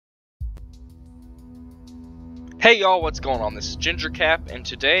Hey y'all, what's going on? This is GingerCap, and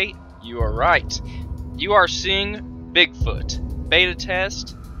today, you are right. You are seeing Bigfoot beta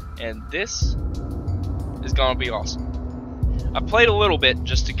test, and this is gonna be awesome. I played a little bit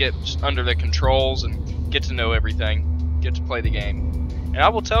just to get under the controls and get to know everything, get to play the game. And I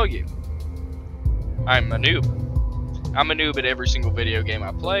will tell you, I'm a noob. I'm a noob at every single video game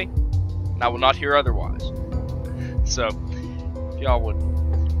I play, and I will not hear otherwise. So, if y'all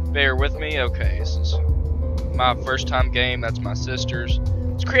would bear with me, okay, this is my first time game, that's my sister's.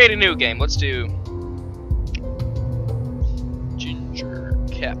 Let's create a new game. Let's do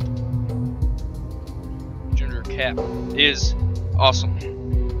GingerCap. GingerCap is awesome.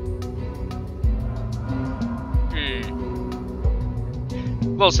 A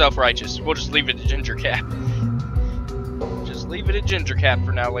little self-righteous. We'll just leave it at GingerCap. Just leave it at GingerCap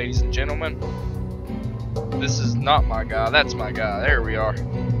for now, ladies and gentlemen. This is not my guy, that's my guy. There we are.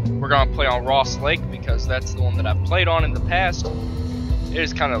 We're gonna play on Ross Lake because that's the one that I've played on in the past.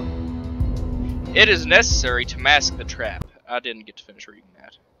 It is necessary to mask the trap. I didn't get to finish reading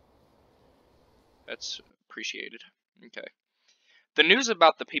that. That's appreciated. Okay. The news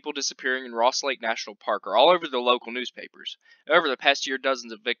about the people disappearing in Ross Lake National Park are all over the local newspapers. Over the past year,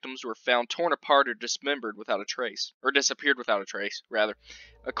 dozens of victims were found torn apart or dismembered without a trace. Or disappeared without a trace, rather.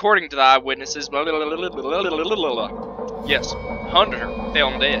 According to the eyewitnesses, yes, Hunter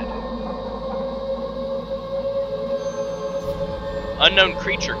found dead. Unknown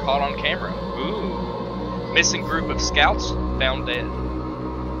creature caught on camera. Ooh. Missing group of scouts found dead.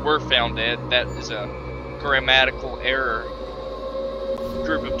 Were found dead. That is a grammatical error.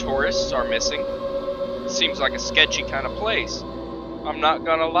 Group of tourists are missing. Seems like a sketchy kind of place. I'm not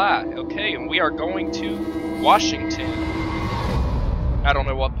gonna lie. Okay, and we are going to Washington. I don't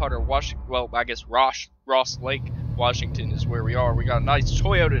know what part of Washington. Well, I guess Ross Lake, Washington is where we are. We got a nice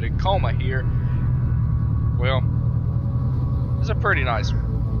Toyota Tacoma here. Well, it's a pretty nice one.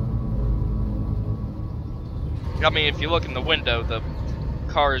 I mean, if you look in the window, the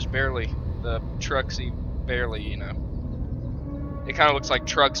car is barely, the truck's barely, you know. It kind of looks like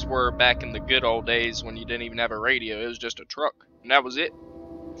trucks were back in the good old days when you didn't even have a radio. It was just a truck, and that was it.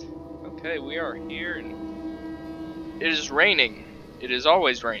 Okay, we are here, and it is raining. It is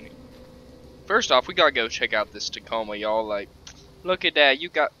always raining. First off, we gotta go check out this Tacoma, y'all. Like, look at that. You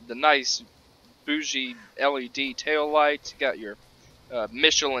got the nice bougie LED tail lights. You got your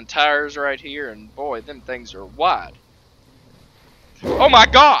Michelin tires right here, and boy, them things are wide. Oh my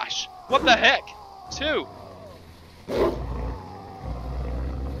gosh! What the heck? Two.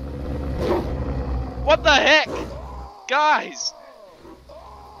 What the heck? Guys!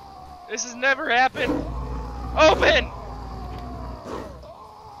 This has never happened. Open!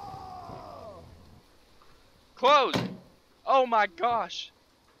 Close! Oh my gosh.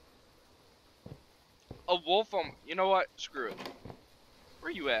 A wolf on... You know what? Screw it.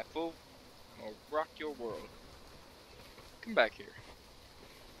 Where you at, fool? I'll rock your world. Come back here.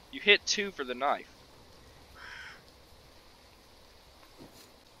 You hit 2 for the knife.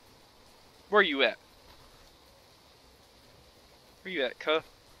 Where you at? Where you at, cuh?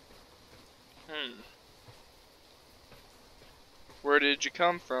 Where did you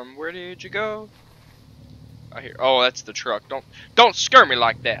come from? Where did you go? I hear. Oh, that's the truck. Don't scare me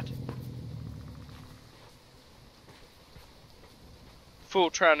like that. Fool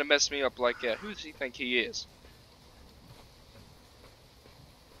trying to mess me up like that. Who does he think he is?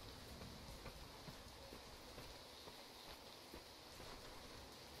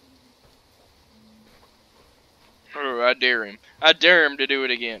 Oh, I dare him. I dare him to do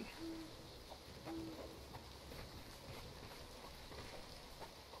it again.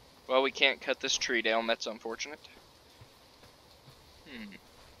 Well, we can't cut this tree down. That's unfortunate.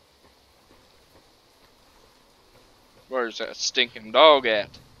 Where's that stinking dog at?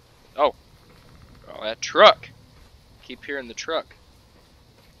 Oh. Oh, that truck. Keep hearing the truck.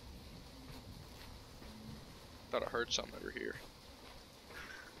 Thought I heard something over here.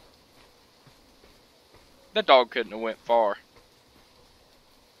 That dog couldn't have went far.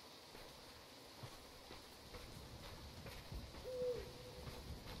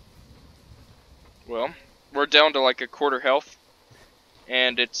 Well, we're down to like a quarter health,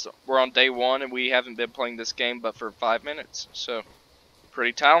 and we're on day 1, and we haven't been playing this game but for 5 minutes. So,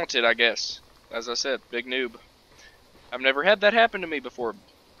 pretty talented, I guess. As I said, big noob. I've never had that happen to me before,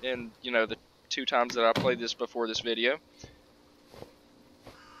 in the 2 times that I played this before this video.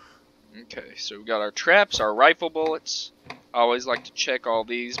 Okay, so we got our traps, our rifle bullets. I always like to check all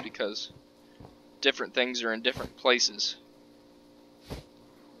these because different things are in different places.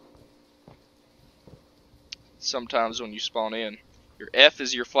 Sometimes when you spawn in, your F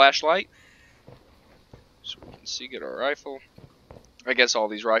is your flashlight. So we can see, get our rifle. I guess all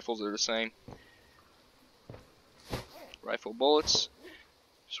these rifles are the same. Rifle bullets.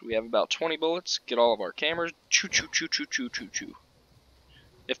 So we have about 20 bullets. Get all of our cameras. Choo choo choo choo choo choo choo.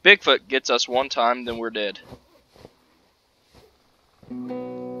 If Bigfoot gets us one time, then we're dead.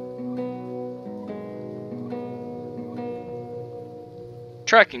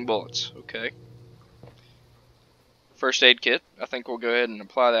 Tracking bullets. Okay. First aid kit. I think we'll go ahead and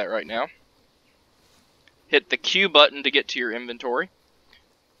apply that right now. Hit the Q button to get to your inventory.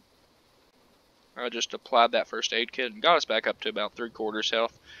 I just applied that first aid kit and got us back up to about 3/4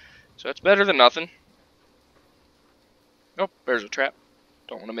 health. So that's better than nothing. Oh, there's a trap.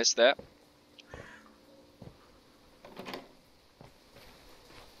 Don't want to miss that.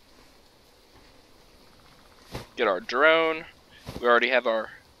 Get our drone. We already have our...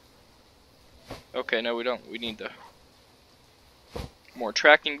 Okay, no we don't. We need the more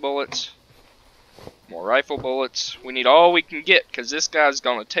tracking bullets. More rifle bullets. We need all we can get, because this guy's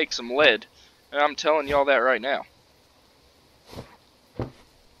going to take some lead. And I'm telling y'all that right now.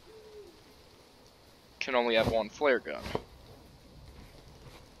 Can only have one flare gun.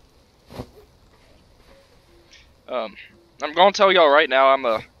 I'm going to tell y'all right now, I'm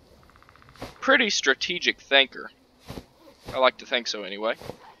a pretty strategic thinker. I like to think so anyway.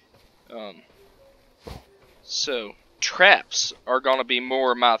 So, traps are going to be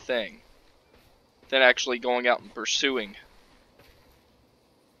more my thing than actually going out and pursuing.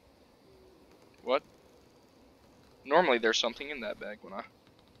 What? Normally there's something in that bag when I...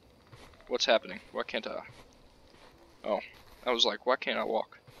 What's happening? Why can't I? Oh, I was like, why can't I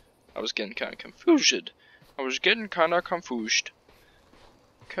walk? I was getting kind of confused.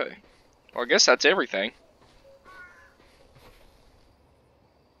 Okay. Well, I guess that's everything.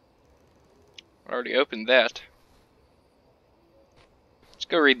 I already opened that. Let's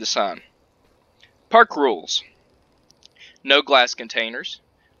go read the sign. Park rules. No glass containers.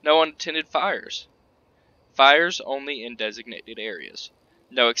 No unattended fires. Fires only in designated areas.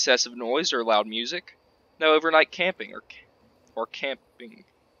 No excessive noise or loud music. No overnight camping or camping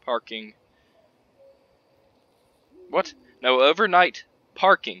parking. What? No overnight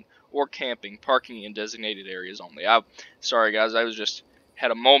parking or camping. Parking in designated areas only. Sorry guys, I was just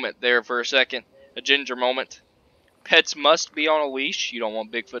had a moment there for a second. A ginger moment. Pets must be on a leash. You don't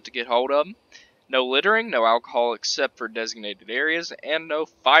want Bigfoot to get hold of them. No littering, no alcohol except for designated areas, and no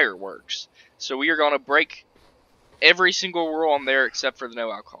fireworks. So we are going to break every single rule on there except for the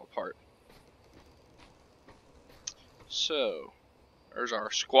no alcohol part. So, there's our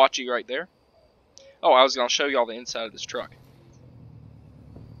Squatchy right there. Oh, I was going to show y'all the inside of this truck.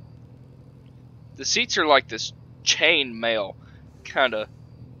 The seats are like this chain mail, kind of.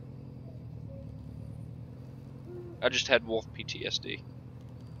 I just had wolf PTSD.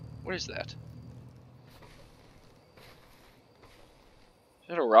 What is that? Is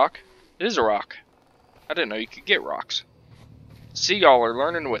that a rock? It is a rock. I didn't know you could get rocks. See, y'all are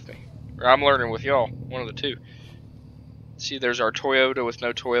learning with me. Or I'm learning with y'all. One of the two. See, there's our Toyota with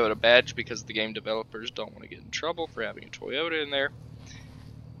no Toyota badge because the game developers don't want to get in trouble for having a Toyota in there.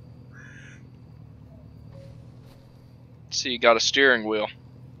 See, you got a steering wheel.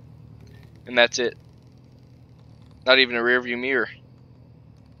 And that's it. Not even a rear view mirror.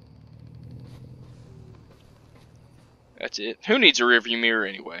 That's it. Who needs a rear view mirror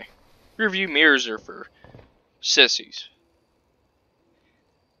anyway? Rear view mirrors are for sissies.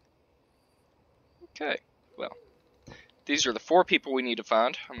 Okay, well. These are the 4 people we need to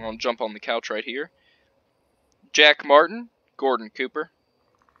find. I'm going to jump on the couch right here. Jack Martin, Gordon Cooper,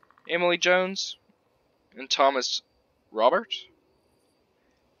 Emily Jones, and Thomas Roberts?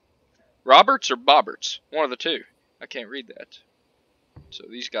 Roberts or Bobberts? One of the two. I can't read that. So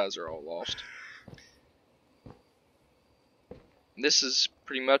these guys are all lost. This is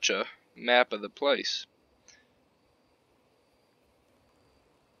pretty much a map of the place.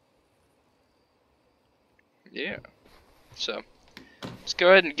 Yeah. So, let's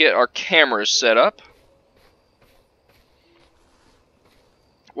go ahead and get our cameras set up.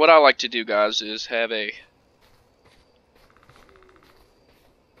 What I like to do, guys, is have a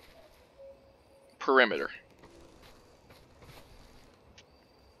perimeter.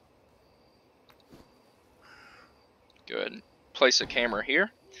 Go ahead and place a camera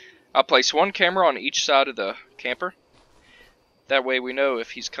here. I'll place one camera on each side of the camper. That way we know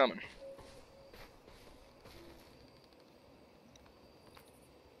if he's coming.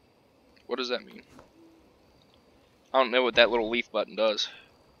 What does that mean? I don't know what that little leaf button does.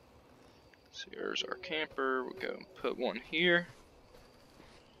 So here's our camper. We'll go and put one here.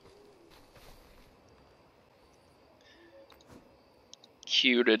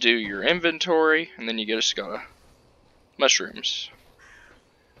 Q to do your inventory, and then you just gotta mushrooms.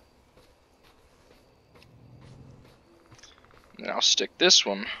 And I'll stick this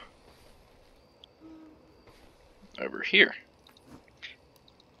one over here.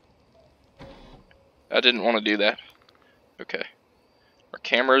 I didn't want to do that. Okay. Our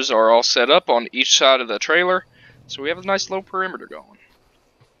cameras are all set up on each side of the trailer, so we have a nice little perimeter going.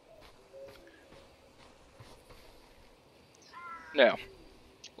 Now,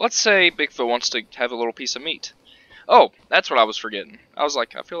 let's say Bigfoot wants to have a little piece of meat. Oh, that's what I was forgetting. I was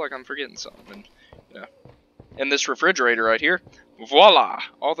like, I feel like I'm forgetting something. And, you know, in this refrigerator right here, voila!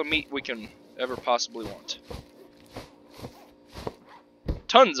 All the meat we can ever possibly want.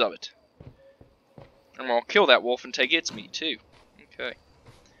 Tons of it. And we'll kill that wolf and take its meat too. Okay.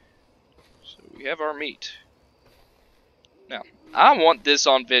 So we have our meat. Now, I want this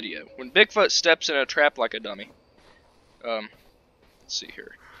on video. When Bigfoot steps in a trap like a dummy. Let's see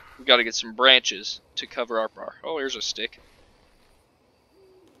here. We gotta get some branches to cover our bar. Oh, here's a stick.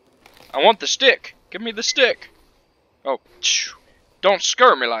 I want the stick! Give me the stick! Oh, don't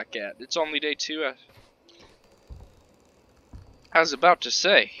scare me like that. It's only day 2. I was about to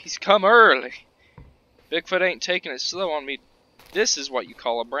say, he's come early. Bigfoot ain't taking it slow on me. This is what you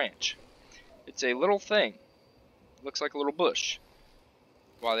call a branch. It's a little thing. Looks like a little bush.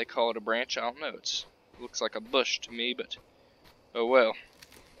 Why they call it a branch, I don't know. It looks like a bush to me, but oh well.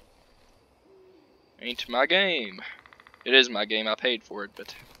 Ain't my game. It is my game, I paid for it,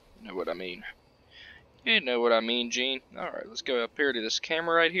 but you know what I mean. You know what I mean, Gene. Alright, let's go up here to this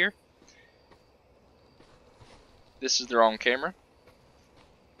camera right here. This is the wrong camera.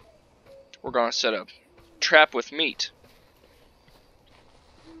 We're gonna set up trap with meat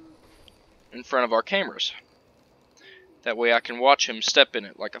in front of our cameras. That way I can watch him step in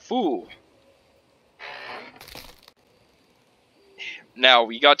it like a fool. Now,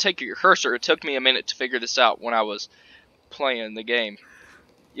 you gotta take your cursor. It took me a minute to figure this out when I was playing the game.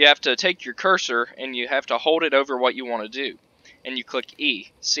 You have to take your cursor and you have to hold it over what you want to do. And you click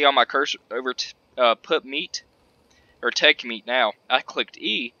E. See how my cursor over put meat? Or take meat now. I clicked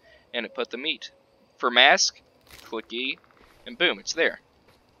E and it put the meat. For mask, click E, and boom, it's there.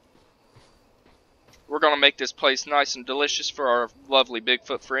 We're going to make this place nice and delicious for our lovely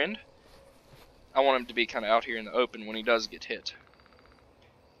Bigfoot friend. I want him to be kind of out here in the open when he does get hit.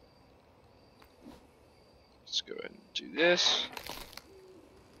 Let's go ahead and do this.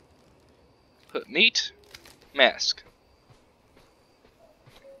 Put meat, mask.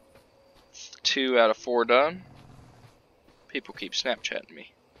 2 out of 4 done. People keep Snapchatting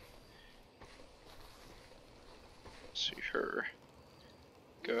me. See her.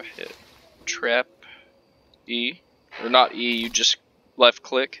 Go ahead. Trap E. Or not E, you just left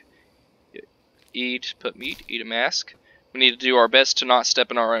click. E to put meat, E to mask. We need to do our best to not step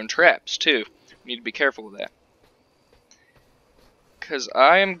in our own traps, too. We need to be careful of that. Because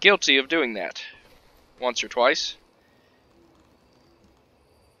I am guilty of doing that. Once or twice.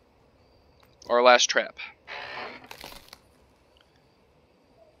 Our last trap.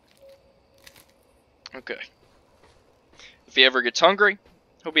 Okay. If he ever gets hungry,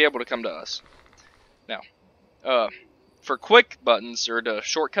 he'll be able to come to us. Now, for quick buttons, or the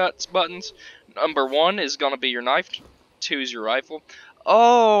shortcuts buttons, number 1 is going to be your knife, 2 is your rifle.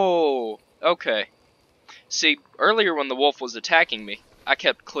 Oh, okay. See, earlier when the wolf was attacking me, I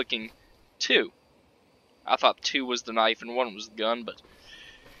kept clicking 2. I thought 2 was the knife and 1 was the gun, but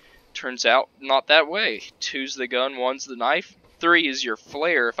turns out not that way. 2's the gun, 1's the knife. 3 is your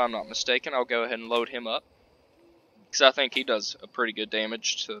flare, if I'm not mistaken. I'll go ahead and load him up, because I think he does a pretty good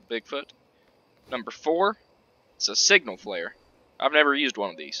damage to Bigfoot. Number 4 is a signal flare. I've never used one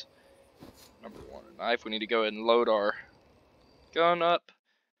of these. Number 1, a knife. We need to go ahead and load our gun up.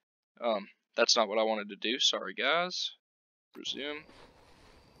 That's not what I wanted to do. Sorry, guys. Resume.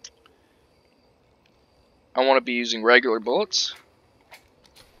 I want to be using regular bullets.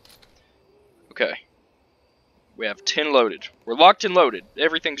 Okay. We have 10 loaded. We're locked and loaded.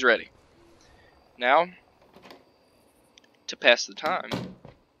 Everything's ready. Now, to pass the time,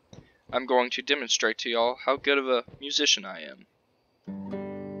 I'm going to demonstrate to y'all how good of a musician I am.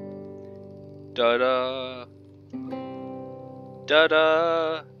 Da-da.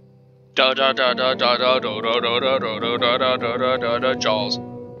 Da-da. Da-da-da-da-da-da-da-da-da-da-da-da-da-da-da-da-da. Jaws.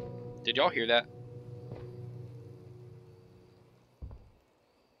 Did y'all hear that?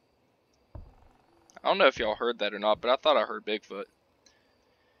 I don't know if y'all heard that or not, but I thought I heard Bigfoot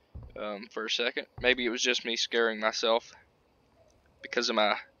for a second. Maybe it was just me scaring myself because of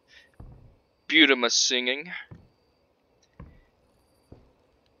my beautiful singing.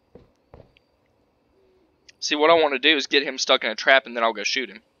 See, what I want to do is get him stuck in a trap and then I'll go shoot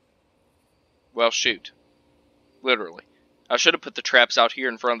him. Well, shoot. Literally. I should have put the traps out here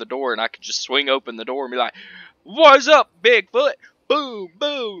in front of the door and I could just swing open the door and be like, "What's up, Bigfoot?" Boom,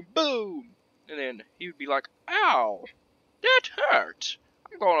 boom, boom. And then he would be like, "Ow, that hurt.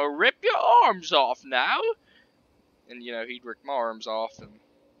 I'm gonna rip your arms off now." And, you know, he'd rip my arms off and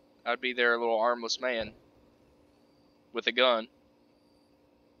I'd be there, a little armless man with a gun,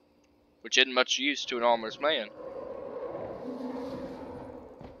 which isn't much use to an armless man.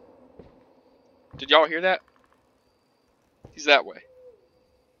 Did y'all hear that? He's that way.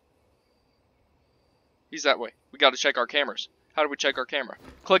 He's that way. We gotta check our cameras. How do we check our camera?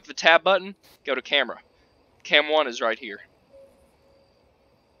 Click the tab button, go to camera. Cam 1 is right here.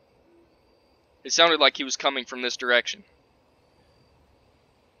 It sounded like he was coming from this direction.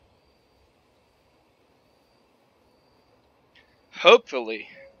 Hopefully,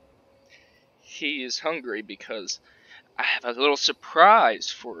 he is hungry because I have a little surprise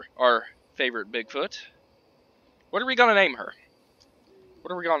for our favorite Bigfoot. What are we gonna name her?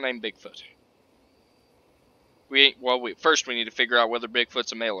 What are we gonna name Bigfoot? First we need to figure out whether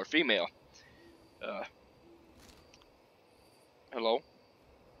Bigfoot's a male or female. Hello?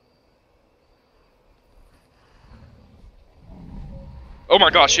 Oh my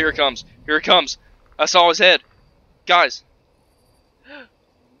gosh, here it comes. Here it comes. I saw his head. Guys.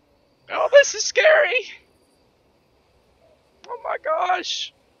 Oh, this is scary. Oh my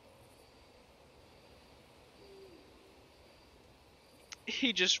gosh.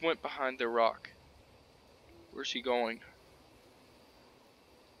 He just went behind the rock. Where's he going?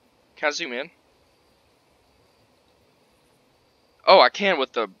 Can I zoom in? Oh, I can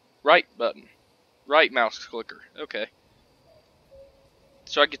with the right button. Right mouse clicker. Okay.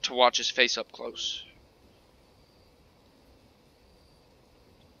 So I get to watch his face up close.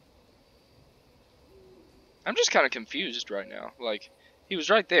 I'm just kind of confused right now. Like, he was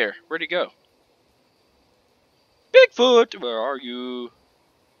right there. Where'd he go? Bigfoot, where are you?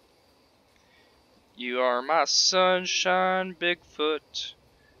 You are my sunshine, Bigfoot.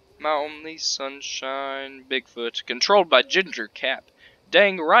 My only sunshine, Bigfoot. Controlled by Ginger Cap.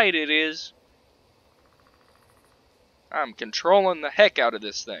 Dang right it is. I'm controlling the heck out of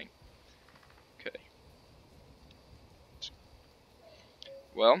this thing. Okay.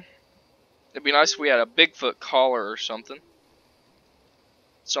 Well, it'd be nice if we had a Bigfoot collar or something.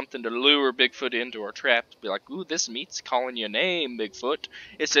 Something to lure Bigfoot into our traps. Be like, "Ooh, this meat's calling your name, Bigfoot.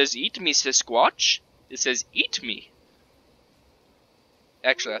 It says, 'Eat me, Sasquatch.' It says, 'Eat me.'"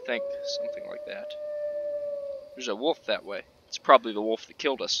 Actually, I think something like that. There's a wolf that way. It's probably the wolf that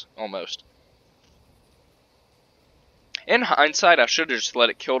killed us, almost. In hindsight, I should have just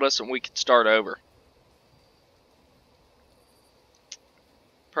let it kill us and we could start over.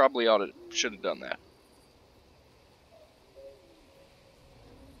 Probably should have done that.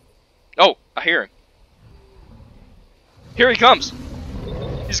 Oh, I hear him. Here he comes.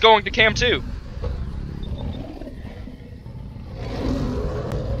 He's going to cam 2.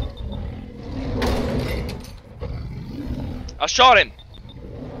 I shot him.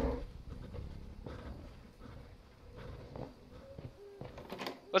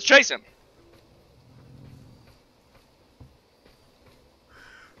 Let's chase him.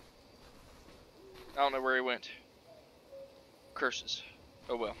 I don't know where he went. Curses.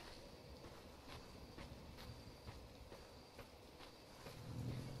 Oh well.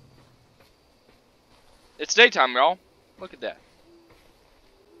 It's daytime, y'all. Look at that.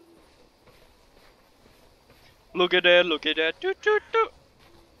 Look at that, look at that. Doot, doot, doot.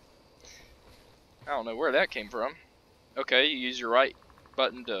 I don't know where that came from. Okay, you use your right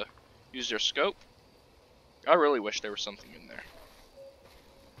button to use your scope. I really wish there was something in there.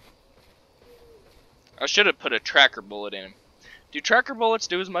 I should have put a tracker bullet in him. Do tracker bullets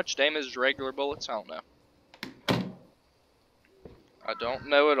do as much damage as regular bullets? I don't know. I don't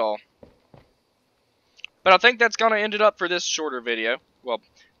know at all. But I think that's going to end it up for this shorter video. Well,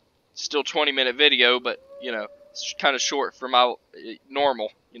 still 20-minute video, but, you know, it's kind of short for my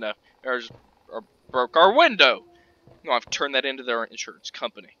normal, you know. Broke our window. No, I've turned that into their insurance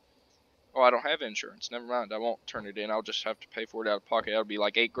company. Oh, I don't have insurance. Never mind. I won't turn it in. I'll just have to pay for it out of pocket. That'll be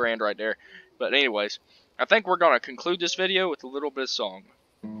like $8 grand right there. But anyways, I think we're going to conclude this video with a little bit of song.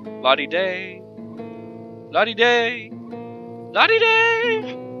 La-dee-day. La-dee-day.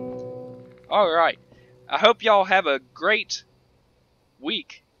 La-dee-day. Alright. I hope y'all have a great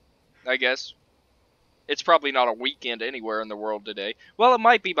week, I guess. It's probably not a weekend anywhere in the world today. Well, it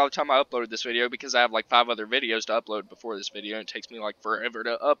might be by the time I uploaded this video because I have like 5 other videos to upload before this video. And it takes me like forever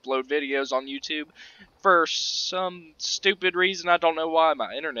to upload videos on YouTube. For some stupid reason, I don't know why.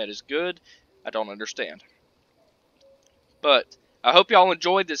 My internet is good. I don't understand. But I hope y'all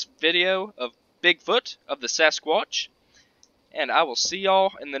enjoyed this video of Bigfoot, of the Sasquatch. And I will see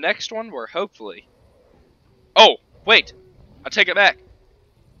y'all in the next one where hopefully... Oh, wait! I take it back.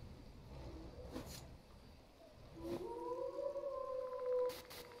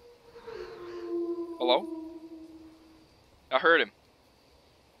 Hello? I heard him.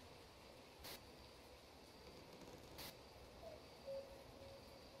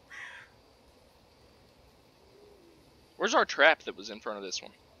 Where's our trap that was in front of this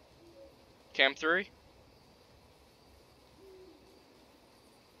one? Cam 3?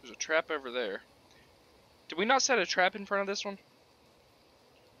 There's a trap over there. Did we not set a trap in front of this one?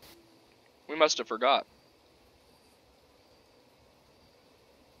 We must have forgot.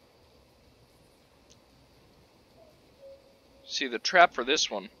 See, the trap for this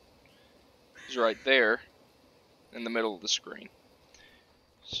one is right there in the middle of the screen.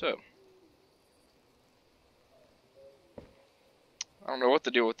 So, I don't know what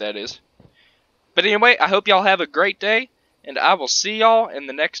the deal with that is. But anyway, I hope y'all have a great day, and I will see y'all in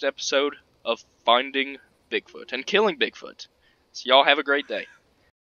the next episode of Finding Bigfoot and Killing Bigfoot. So y'all have a great day.